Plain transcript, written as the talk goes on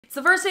It's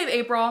the first day of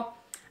April.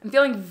 I'm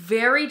feeling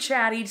very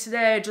chatty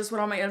today. I just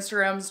went on my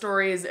Instagram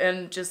stories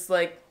and just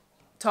like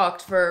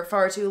talked for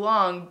far too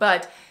long,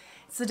 but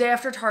it's the day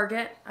after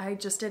Target. I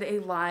just did a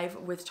live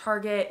with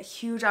Target,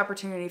 huge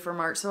opportunity for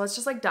March. So let's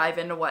just like dive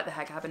into what the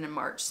heck happened in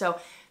March. So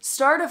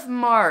start of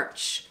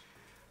March,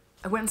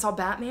 I went and saw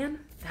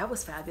Batman. That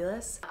was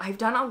fabulous. I've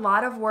done a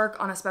lot of work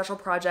on a special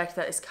project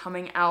that is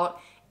coming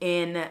out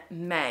in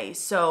May.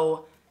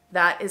 So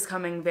that is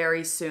coming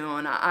very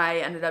soon. I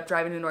ended up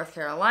driving to North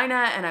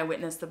Carolina and I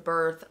witnessed the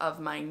birth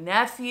of my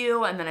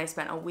nephew, and then I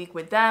spent a week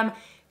with them,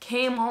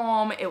 came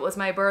home, it was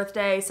my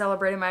birthday,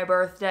 celebrated my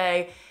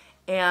birthday,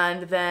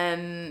 and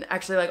then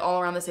actually like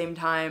all around the same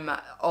time,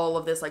 all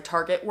of this like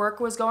Target work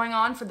was going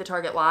on for the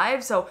Target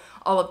Live. So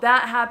all of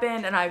that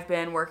happened, and I've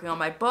been working on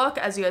my book,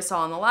 as you guys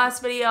saw in the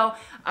last video.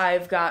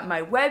 I've got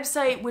my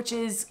website, which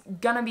is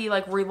gonna be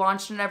like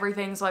relaunched and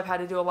everything. So I've had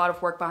to do a lot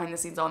of work behind the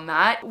scenes on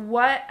that.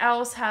 What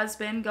else has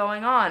been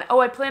going on?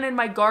 Oh, I planted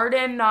my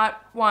garden,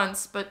 not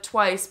once, but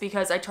twice,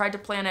 because I tried to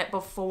plant it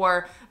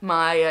before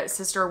my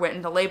sister went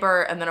into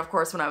labor. And then of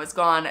course, when I was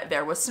gone,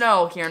 there was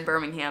snow here in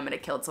Birmingham and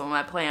it killed some of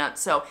my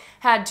plants. So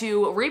had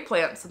to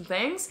replant some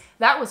things.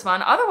 That was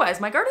fun. Otherwise,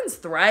 my garden's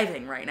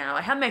thriving right now.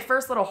 I had my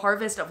first little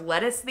harvest of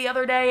lettuce the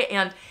other day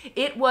and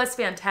it was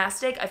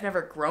fantastic. I've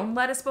never grown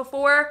lettuce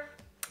before,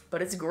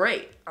 but it's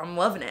great. I'm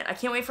loving it. I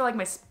can't wait for like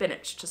my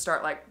spinach to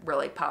start like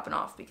really popping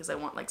off, because I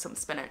want like some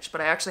spinach, but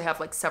I actually have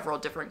like several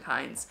different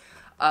kinds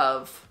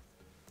of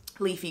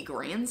leafy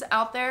greens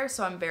out there.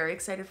 So I'm very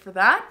excited for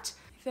that.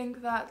 I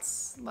think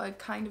that's like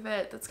kind of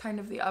it. That's kind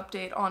of the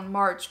update on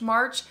March.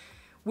 March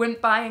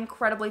went by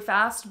incredibly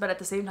fast, but at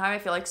the same time, I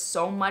feel like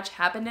so much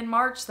happened in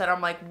March that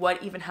I'm like,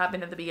 what even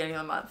happened at the beginning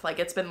of the month? Like,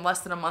 it's been less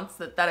than a month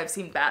that I've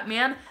seen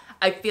Batman.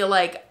 I feel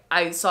like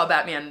I saw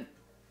Batman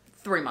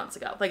 3 months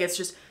ago. Like, it's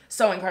just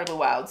so incredibly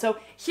wild. So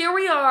here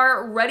we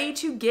are, ready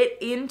to get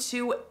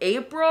into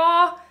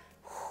April.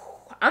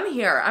 I'm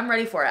here. I'm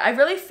ready for it. I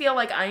really feel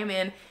like I am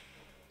in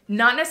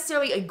not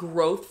necessarily a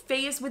growth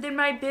phase within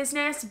my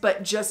business,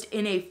 but just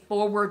in a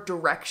forward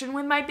direction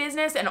with my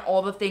business and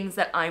all the things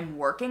that I'm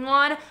working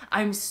on.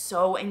 I'm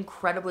so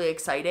incredibly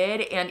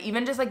excited. And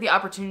even just like the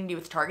opportunity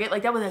with Target,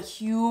 like that was a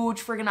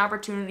huge freaking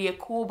opportunity, a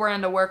cool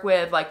brand to work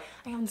with. Like,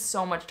 I own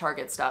so much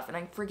Target stuff and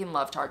I freaking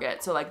love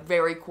Target. So like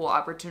very cool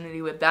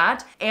opportunity with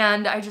that.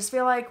 And I just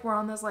feel like we're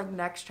on this like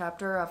next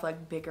chapter of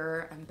like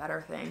bigger and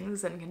better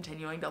things and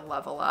continuing to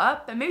level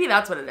up. And maybe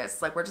that's what it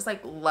is. Like, we're just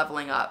like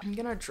leveling up. I'm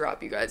gonna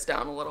drop you guys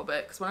down a little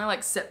bit, because when I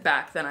like sit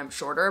back, then I'm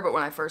shorter, but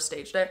when I first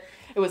staged it,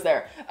 it was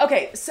there.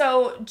 Okay,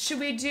 so should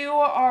we do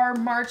our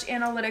March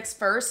analytics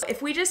first?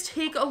 If we just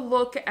take a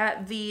look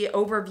at the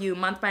overview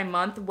month by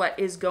month, what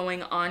is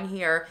going on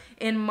here.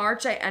 In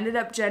March, I ended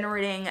up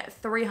generating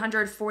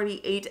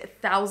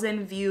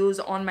 348,000 views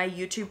on my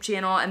YouTube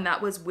channel, and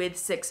that was with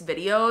 6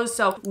 videos.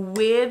 So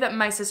with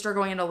my sister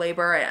going into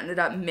labor, I ended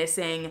up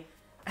missing,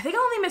 I think I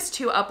only missed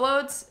 2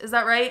 uploads. Is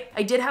that right?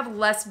 I did have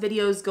less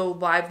videos go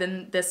live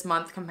than this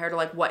month compared to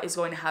like what is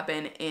going to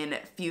happen in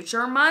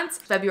future months.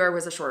 February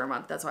was a shorter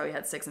month. That's why we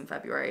had 6 in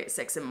February,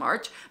 6 in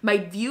March. My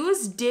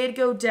views did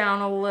go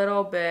down a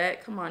little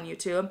bit. Come on,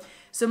 YouTube.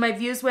 So my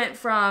views went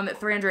from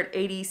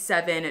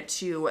 387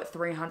 to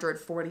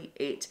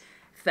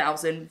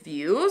 348,000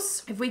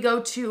 views. If we go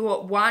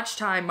to watch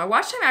time, my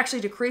watch time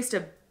actually decreased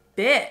a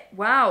bit.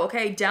 Wow,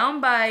 okay,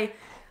 down by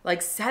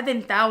like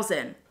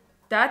 7,000.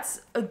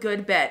 That's a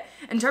good bit.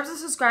 In terms of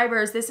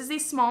subscribers, this is the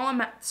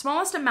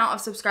smallest amount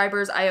of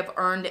subscribers I have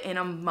earned in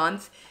a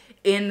month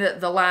in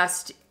the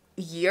last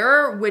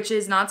year, which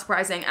is not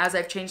surprising. As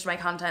I've changed my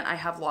content, I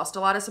have lost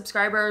a lot of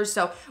subscribers.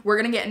 So we're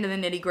gonna get into the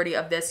nitty gritty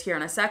of this here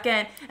in a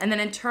second. And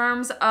then in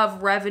terms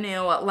of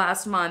revenue,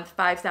 last month,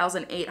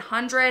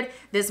 5,800.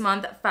 This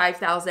month,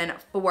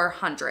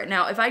 5,400.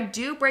 Now, if I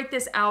do break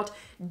this out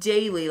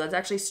daily, let's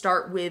actually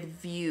start with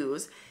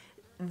views.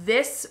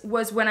 This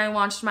was when I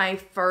launched my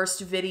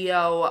first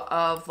video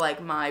of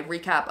like my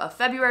recap of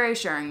February,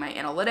 sharing my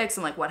analytics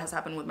and like what has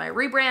happened with my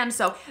rebrand.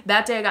 So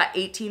that day I got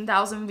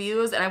 18,000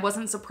 views, and I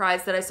wasn't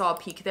surprised that I saw a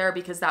peak there,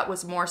 because that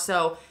was more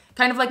so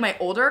kind of like my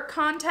older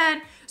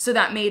content. So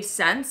that made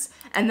sense.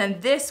 And then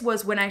this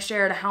was when I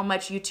shared how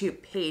much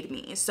YouTube paid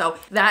me. So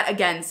that,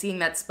 again, seeing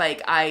that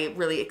spike, I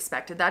really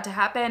expected that to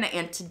happen.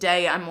 And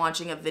today I'm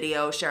launching a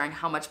video sharing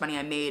how much money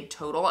I made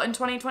total in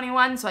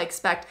 2021. So I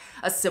expect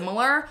a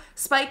similar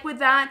spike with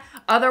that.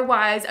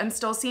 Otherwise, I'm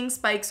still seeing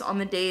spikes on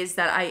the days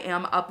that I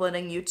am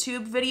uploading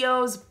YouTube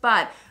videos,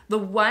 but the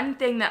one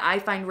thing that I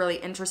find really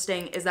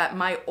interesting is that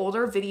my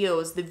older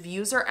videos, the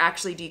views are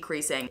actually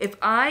decreasing. If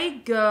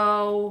I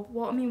go,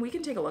 well, I mean, we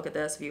can take a look at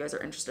this if you guys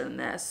are interested in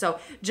this. So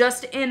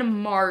just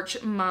in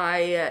March,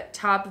 my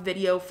top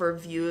video for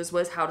views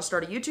was how to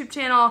start a YouTube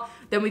channel.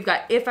 Then we've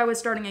got if I was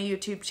starting a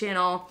YouTube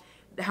channel,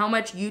 how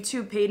much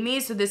YouTube paid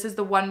me. So this is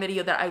the one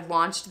video that I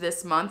launched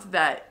this month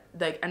that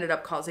like ended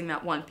up causing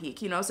that one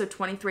peak, you know? So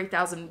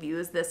 23,000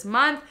 views this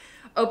month,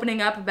 opening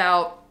up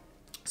about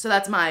So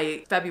that's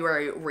my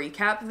February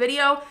recap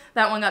video.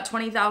 That one got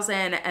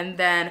 20,000, and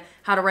then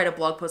how to write a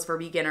blog post for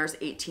beginners,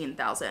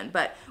 18,000.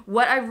 But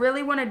what I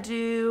really want to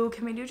do,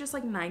 can we do just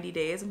like 90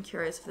 days? I'm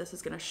curious if this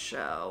is going to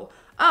show.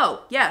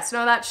 Oh, yes,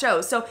 no, that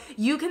shows. So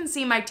you can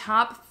see my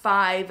top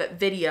 5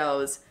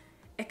 videos,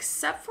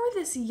 except for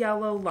this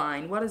yellow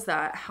line. What is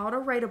that? How to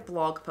write a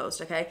blog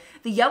post, okay?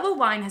 The yellow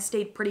line has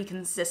stayed pretty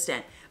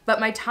consistent. But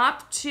my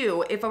top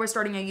 2, if I was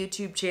starting a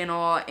YouTube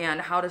channel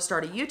and how to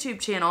start a YouTube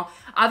channel,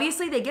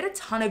 obviously they get a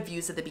ton of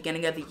views at the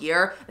beginning of the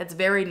year. That's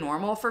very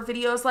normal for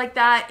videos like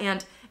that.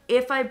 And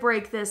if I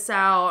break this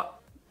out,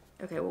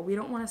 okay, well, we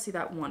don't want to see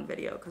that one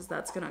video because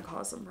that's going to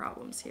cause some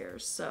problems here.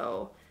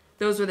 So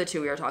those were the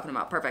 2 we were talking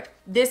about. Perfect.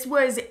 This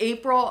was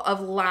April of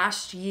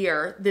last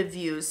year, the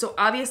views. So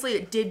obviously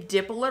it did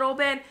dip a little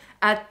bit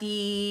at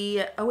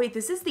the, oh wait,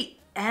 this is the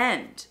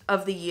end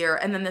of the year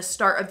and then the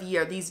start of the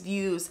year. These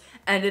views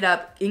ended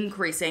up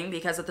increasing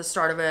because at the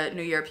start of a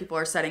new year, people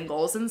are setting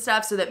goals and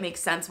stuff. So that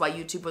makes sense why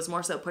YouTube was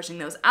more so pushing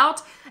those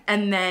out,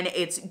 and then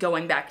it's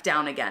going back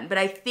down again. But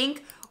I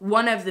think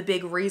one of the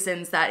big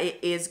reasons that it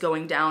is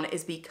going down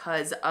is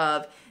because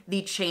of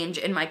the change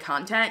in my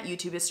content.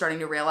 YouTube is starting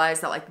to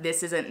realize that like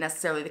this isn't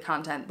necessarily the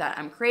content that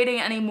I'm creating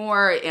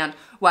anymore, and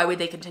why would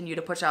they continue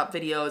to push out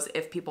videos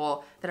if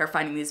people that are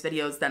finding these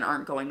videos then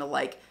aren't going to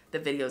like the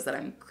videos that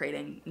I'm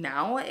creating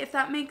now, if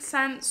that makes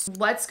sense.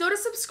 Let's go to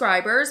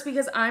subscribers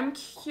because I'm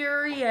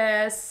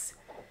curious.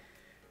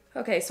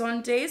 Okay, so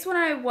on days when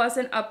I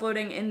wasn't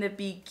uploading in the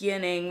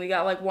beginning, we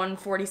got like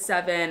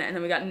 147 and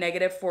then we got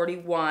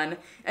 -41.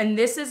 And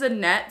this is a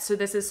net, so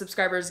this is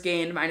subscribers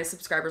gained minus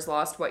subscribers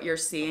lost, what you're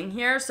seeing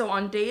here. So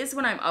on days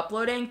when I'm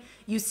uploading,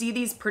 you see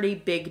these pretty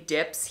big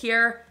dips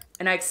here.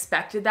 And I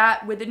expected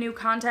that with the new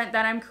content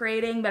that I'm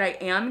creating, but I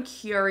am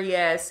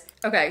curious.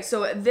 Okay,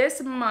 so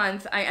this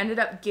month I ended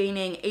up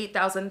gaining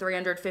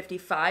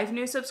 8,355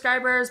 new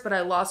subscribers, but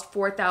I lost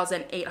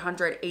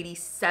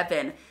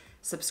 4,887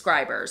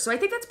 subscribers. So I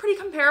think that's pretty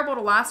comparable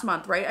to last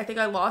month, right? I think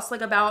I lost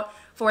like about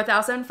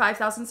 4,000,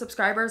 5,000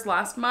 subscribers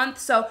last month.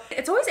 So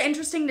it's always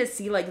interesting to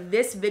see like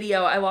this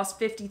video, I lost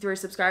 53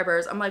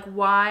 subscribers. I'm like,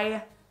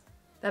 why?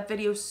 That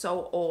video's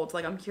so old.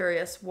 Like, I'm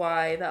curious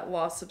why that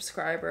lost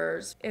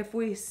subscribers. If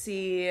we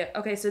see,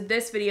 okay, so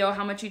this video,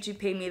 how much YouTube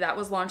paid me, that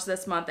was launched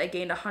this month. I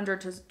gained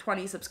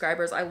 120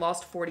 subscribers. I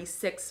lost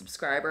 46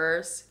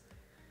 subscribers.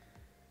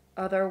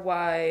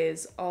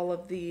 Otherwise, all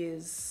of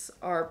these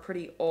are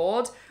pretty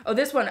old. Oh,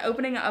 this one,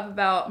 opening up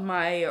about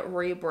my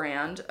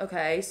rebrand.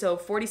 Okay, so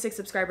 46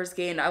 subscribers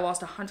gained. I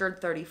lost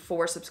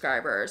 134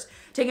 subscribers.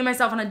 Taking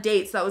myself on a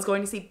date so that I was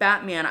going to see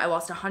Batman, I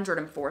lost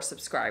 104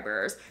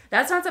 subscribers.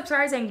 That's not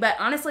surprising, but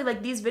honestly,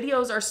 like these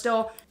videos are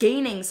still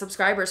gaining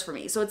subscribers for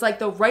me. So it's like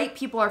the right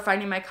people are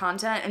finding my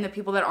content and the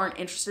people that aren't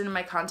interested in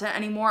my content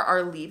anymore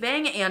are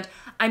leaving, and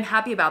I'm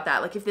happy about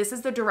that. Like if this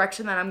is the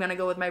direction that I'm gonna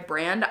go with my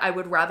brand, I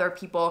would rather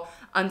people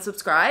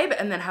unsubscribe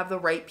and then have the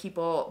right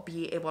people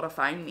be able to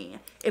find me.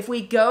 If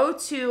we go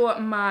to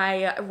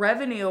my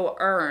revenue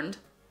earned,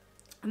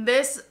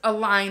 this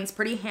aligns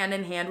pretty hand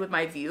in hand with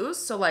my views.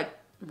 So like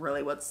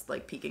really what's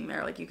like peaking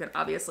there, like you can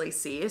obviously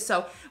see.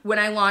 So when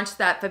I launched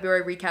that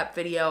February recap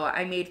video,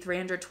 I made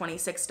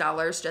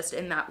 $326 just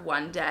in that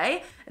one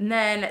day. And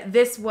then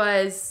this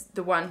was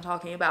the one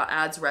talking about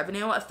ads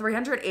revenue,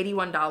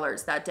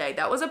 $381 that day.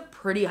 That was a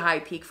pretty high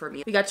peak for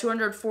me. We got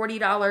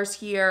 $240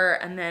 here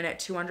and then at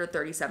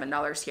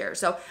 $237 here.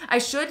 So I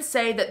should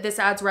say that this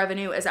ads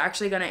revenue is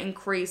actually going to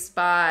increase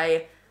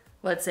by,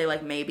 let's say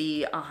like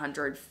maybe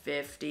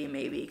 150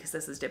 maybe, because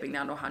this is dipping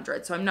down to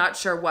 100. So I'm not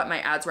sure what my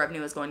ads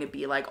revenue is going to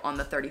be like on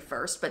the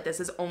 31st, but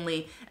this is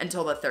only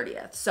until the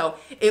 30th. So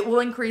it will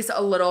increase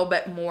a little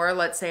bit more.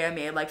 Let's say I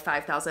made like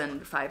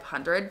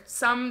 $5,500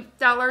 some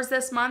dollars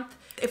this month.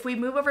 If we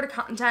move over to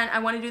content, I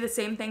want to do the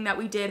same thing that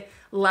we did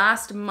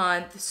last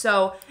month.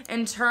 So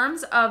in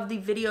terms of the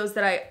videos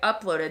that I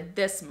uploaded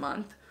this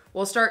month,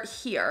 we'll start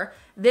here.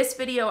 This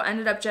video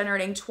ended up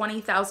generating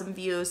 20,000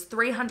 views,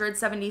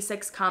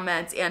 376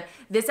 comments, and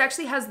this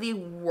actually has the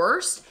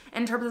worst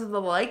in terms of the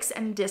likes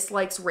and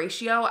dislikes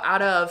ratio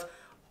out of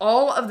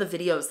all of the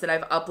videos that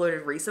I've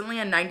uploaded recently,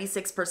 and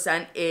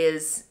 96%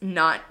 is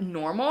not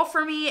normal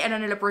for me. It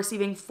ended up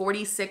receiving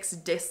 46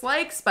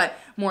 dislikes, but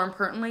more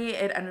importantly,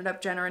 it ended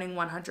up generating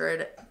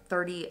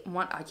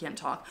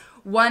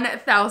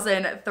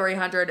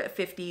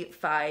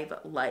 1,355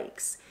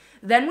 likes.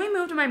 Then we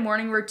moved to my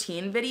morning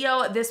routine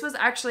video. This was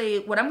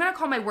actually what I'm gonna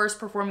call my worst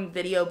performing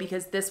video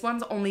because this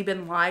one's only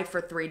been live for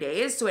 3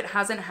 days, so it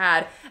hasn't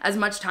had as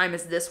much time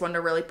as this one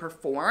to really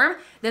perform.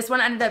 This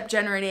one ended up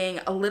generating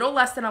a little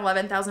less than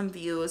 11,000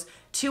 views,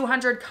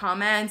 200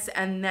 comments,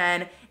 and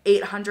then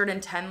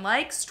 810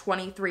 likes,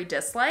 23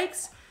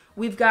 dislikes.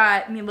 We've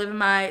got me living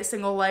my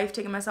single life,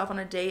 taking myself on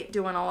a date,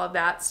 doing all of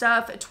that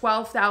stuff.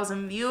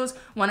 12,000 views,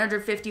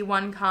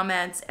 151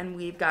 comments, and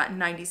we've got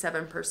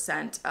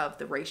 97% of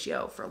the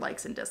ratio for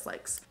likes and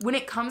dislikes. When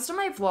it comes to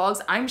my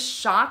vlogs, I'm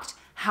shocked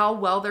how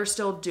well they're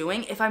still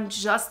doing if I'm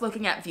just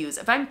looking at views.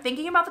 If I'm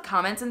thinking about the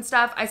comments and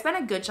stuff, I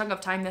spent a good chunk of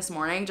time this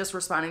morning just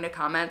responding to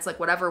comments, like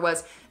whatever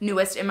was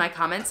newest in my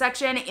comment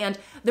section, and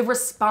the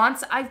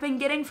response I've been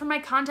getting from my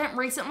content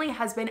recently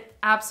has been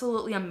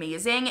absolutely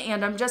amazing,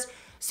 and I'm just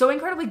so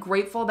incredibly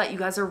grateful that you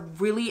guys are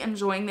really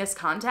enjoying this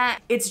content.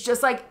 It's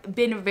just like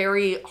been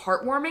very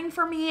heartwarming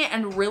for me,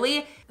 and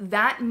really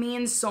that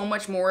means so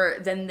much more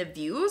than the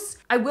views.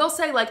 I will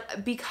say,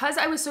 like, because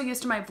I was so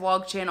used to my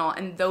vlog channel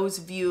and those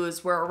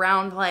views were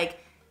around like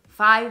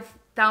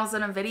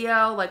 5,000 a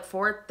video, like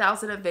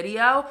 4,000 a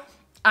video,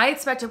 I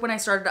expected when I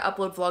started to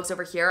upload vlogs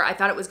over here, I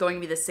thought it was going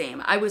to be the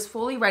same. I was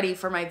fully ready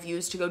for my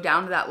views to go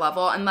down to that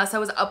level unless I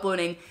was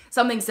uploading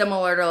something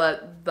similar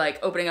to like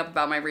opening up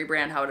about my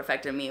rebrand, how it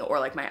affected me, or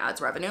like my ads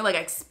revenue. Like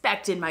I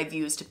expected my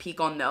views to peak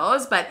on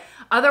those, but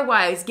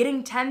otherwise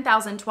getting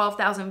 10,000,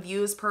 12,000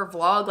 views per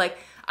vlog, like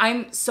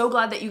I'm so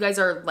glad that you guys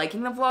are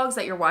liking the vlogs,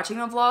 that you're watching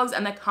the vlogs,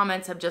 and the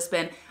comments have just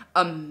been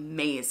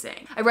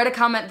amazing. I read a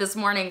comment this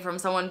morning from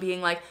someone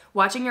being like,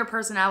 watching your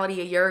personality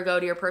a year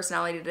ago to your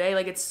personality today,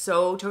 like it's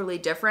so totally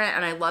different,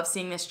 and I love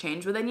seeing this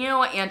change within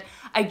you, and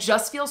I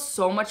just feel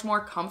so much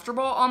more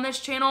comfortable on this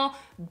channel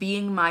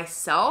being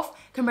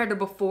myself compared to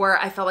before.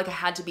 I felt like I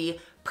had to be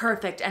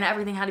perfect and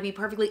everything had to be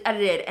perfectly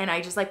edited, and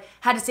I just like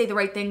had to say the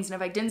right things, and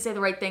if I didn't say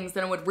the right things,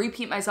 then I would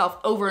repeat myself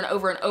over and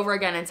over and over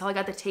again until I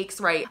got the takes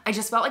right. I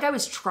just felt like I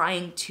was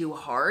trying too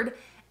hard,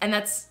 and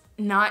that's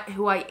not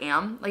who I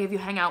am. Like if you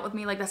hang out with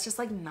me, like that's just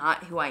like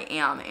not who I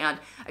am, and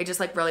I just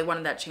like really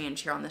wanted that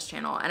change here on this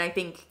channel. And I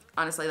think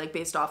honestly, like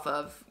based off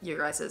of your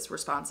guys'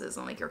 responses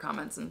and like your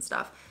comments and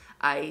stuff,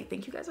 I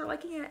think you guys are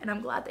liking it, and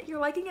I'm glad that you're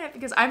liking it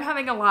because I'm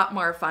having a lot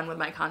more fun with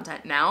my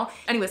content now.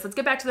 Anyways, let's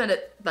get back to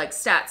the like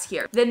stats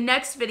here. The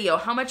next video,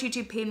 how much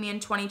YouTube paid me in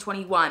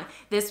 2021.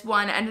 This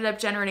one ended up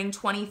generating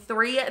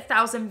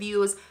 23,000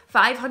 views,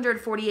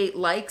 548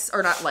 likes,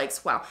 or not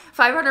likes, wow,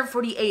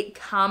 548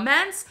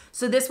 comments.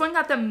 So this one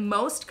got the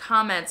most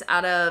comments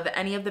out of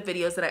any of the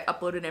videos that I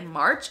uploaded in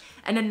March,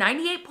 and a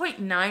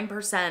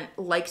 98.9%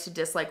 like to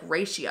dislike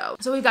ratio.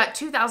 So we got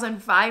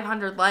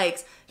 2,500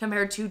 likes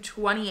compared to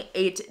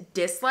 28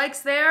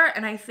 dislikes there,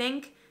 and I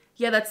think,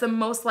 yeah, that's the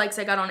most likes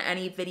I got on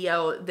any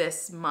video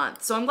this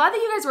month. So I'm glad that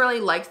you guys really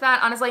liked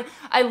that. Honestly,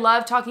 I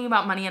love talking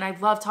about money and I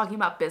love talking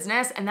about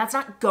business, and that's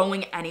not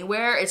going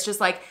anywhere. It's just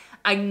like,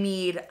 I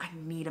need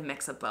a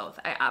mix of both.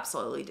 I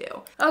absolutely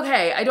do.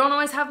 Okay, I don't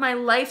always have my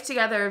life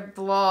together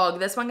vlog.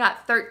 This one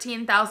got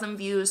 13,000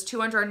 views,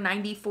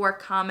 294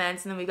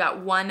 comments, and then we got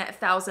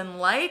 1,000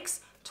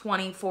 likes,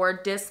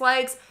 24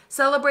 dislikes.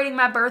 Celebrating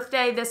my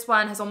birthday, this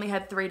one has only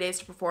had 3 days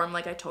to perform,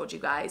 like I told you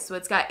guys. So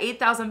it's got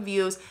 8,000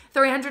 views,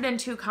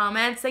 302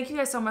 comments. Thank you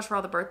guys so much for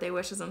all the birthday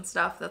wishes and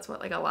stuff. That's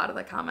what like a lot of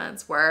the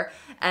comments were.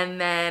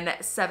 And then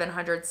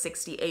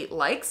 768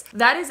 likes.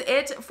 That is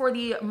it for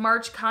the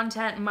March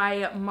content,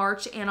 my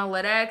March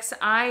analytics.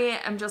 I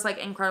am just like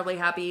incredibly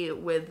happy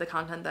with the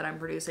content that I'm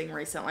producing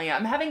recently.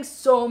 I'm having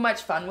so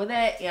much fun with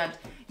it, and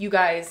you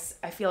guys,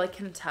 I feel like,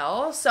 can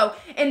tell. So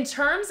in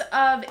terms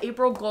of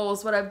April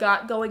goals, what I've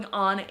got going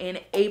on in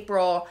April,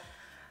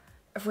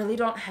 I really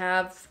don't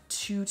have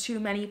too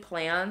many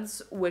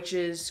plans, which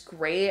is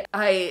great.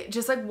 I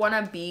just like want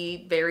to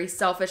be very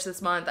selfish this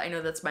month. I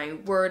know that's my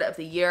word of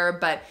the year,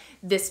 but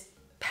this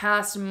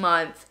past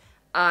month,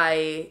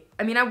 I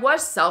mean, I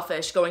was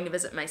selfish going to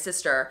visit my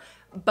sister,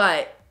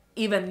 but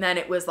even then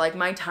it was like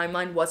my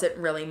timeline wasn't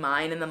really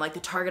mine, and then like the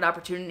Target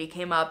opportunity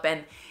came up,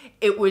 and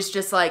it was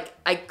just like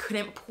I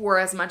couldn't pour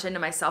as much into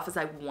myself as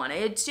I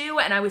wanted to,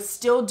 and I was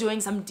still doing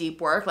some deep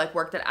work, like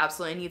work that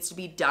absolutely needs to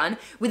be done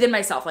within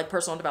myself, like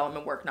personal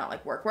development work, not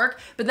like work.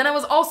 But then I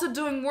was also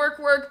doing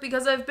work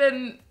because I've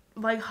been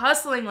like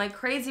hustling like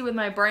crazy with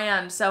my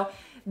brand. So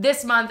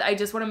this month, I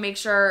just want to make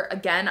sure,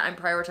 again, I'm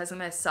prioritizing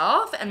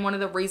myself, and one of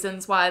the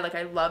reasons why like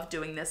I love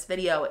doing this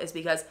video is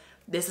because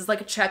this is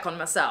like a check on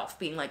myself,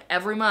 being like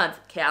every month,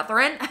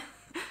 Cathrin,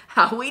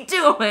 how we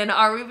doing?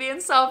 Are we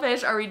being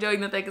selfish? Are we doing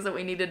the things that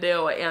we need to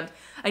do? And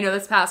I know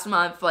this past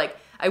month, like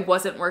I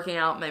wasn't working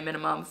out my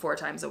minimum 4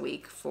 times a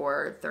week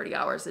for 30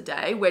 hours a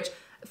day, which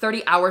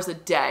 30 hours a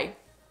day,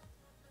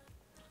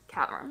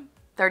 Cathrin,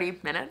 30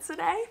 minutes a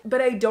day.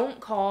 But I don't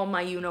call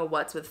my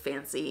you-know-whats with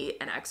fancy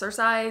an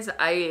exercise.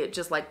 I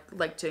just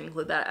like to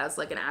include that as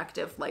like an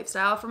active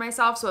lifestyle for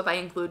myself. So if I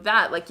include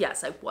that, like,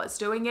 yes, I was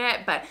doing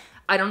it, but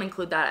I don't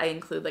include that. I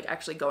include like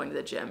actually going to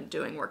the gym,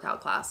 doing workout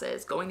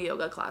classes, going to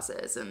yoga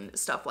classes and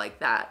stuff like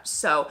that.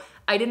 So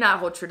I did not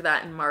hold true to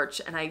that in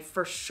March, and I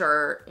for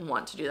sure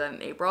want to do that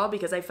in April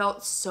because I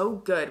felt so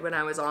good when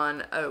I was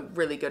on a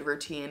really good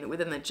routine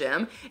within the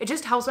gym. It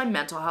just helps my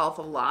mental health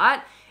a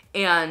lot.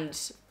 And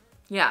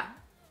yeah.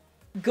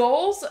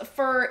 Goals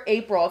for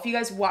April. If you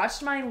guys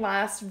watched my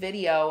last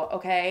video,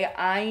 okay,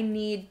 I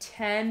need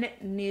 10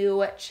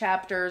 new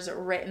chapters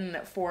written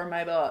for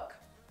my book.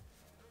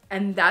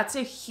 And that's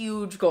a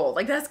huge goal.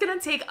 Like, that's gonna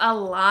take a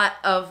lot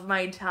of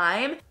my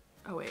time.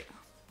 Oh, wait.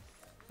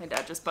 My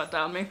dad just butt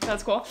down me.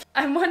 That's cool.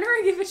 I'm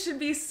wondering if it should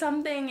be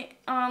something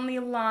on the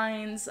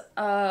lines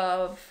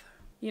of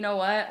You know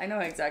what? I know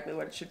exactly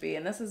what it should be.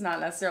 And this is not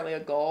necessarily a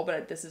goal,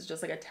 but this is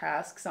just like a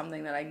task,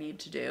 something that I need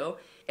to do.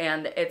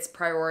 And it's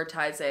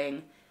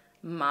prioritizing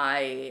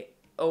my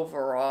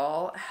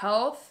overall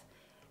health.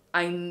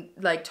 I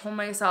like told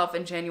myself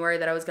in January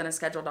that I was going to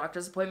schedule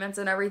doctor's appointments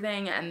and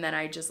everything. And then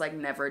I just like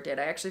never did.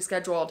 I actually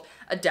scheduled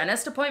a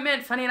dentist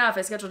appointment. Funny enough,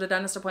 I scheduled a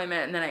dentist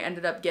appointment and then I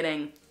ended up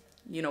getting,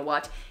 you know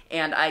what,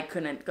 and I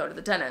couldn't go to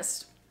the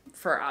dentist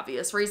for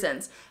obvious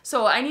reasons.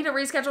 So I need to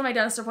reschedule my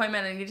dentist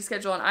appointment. I need to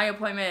schedule an eye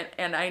appointment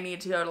and I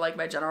need to go to like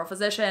my general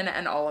physician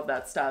and all of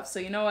that stuff. So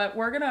you know what?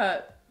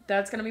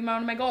 That's going to be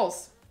one of my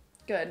goals.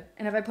 Good.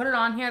 And if I put it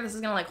on here, this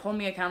is going to like hold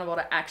me accountable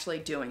to actually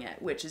doing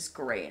it, which is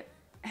great.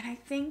 And I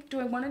think, do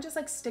I want to just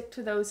like stick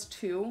to those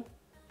two?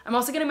 I'm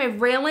also getting my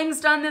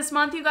railings done this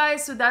month, you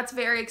guys. So that's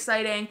very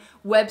exciting.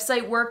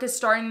 Website work is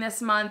starting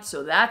this month.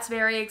 So that's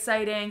very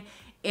exciting.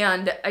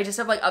 And I just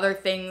have like other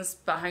things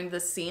behind the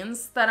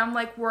scenes that I'm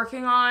like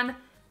working on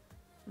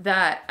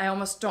that I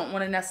almost don't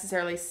want to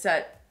necessarily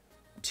set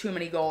too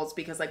many goals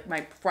because like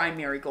my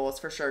primary goal is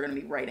for sure going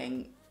to be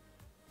writing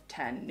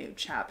 10 new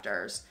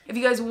chapters. If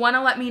you guys want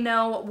to let me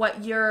know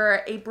what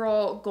your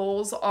April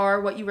goals are,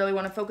 what you really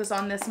want to focus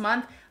on this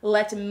month,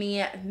 let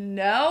me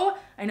know.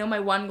 I know my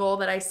one goal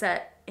that I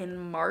set in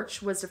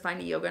March was to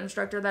find a yoga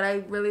instructor that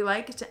I really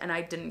liked, and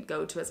I didn't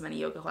go to as many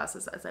yoga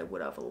classes as I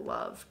would have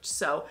loved.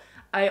 So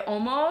I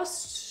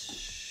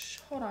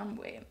almost, hold on,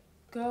 wait,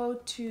 go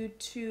to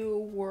 2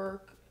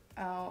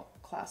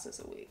 workout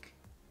classes a week.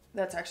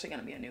 That's actually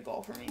going to be a new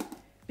goal for me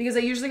because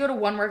I usually go to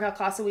 1 workout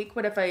class a week,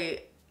 but if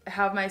I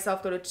have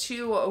myself go to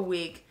 2 a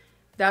week,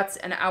 that's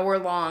an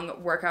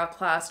hour-long workout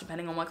class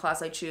depending on what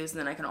class I choose, and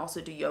then I can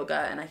also do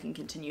yoga and I can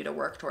continue to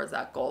work towards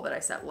that goal that I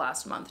set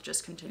last month,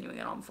 just continuing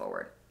it on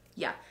forward.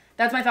 Yeah,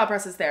 that's my thought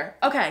process there.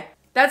 Okay,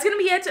 that's gonna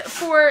be it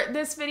for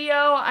this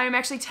video. I'm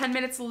actually 10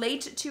 minutes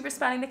late to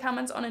responding to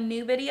comments on a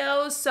new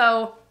video,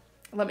 so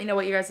let me know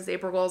what you guys'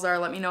 April goals are.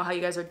 Let me know how you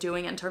guys are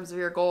doing in terms of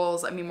your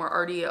goals. I mean, we're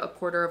already a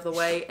quarter of the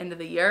way into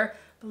the year.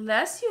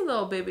 Bless you,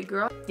 little baby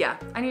girl. Yeah,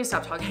 I need to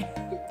stop talking.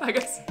 Bye,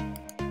 guys.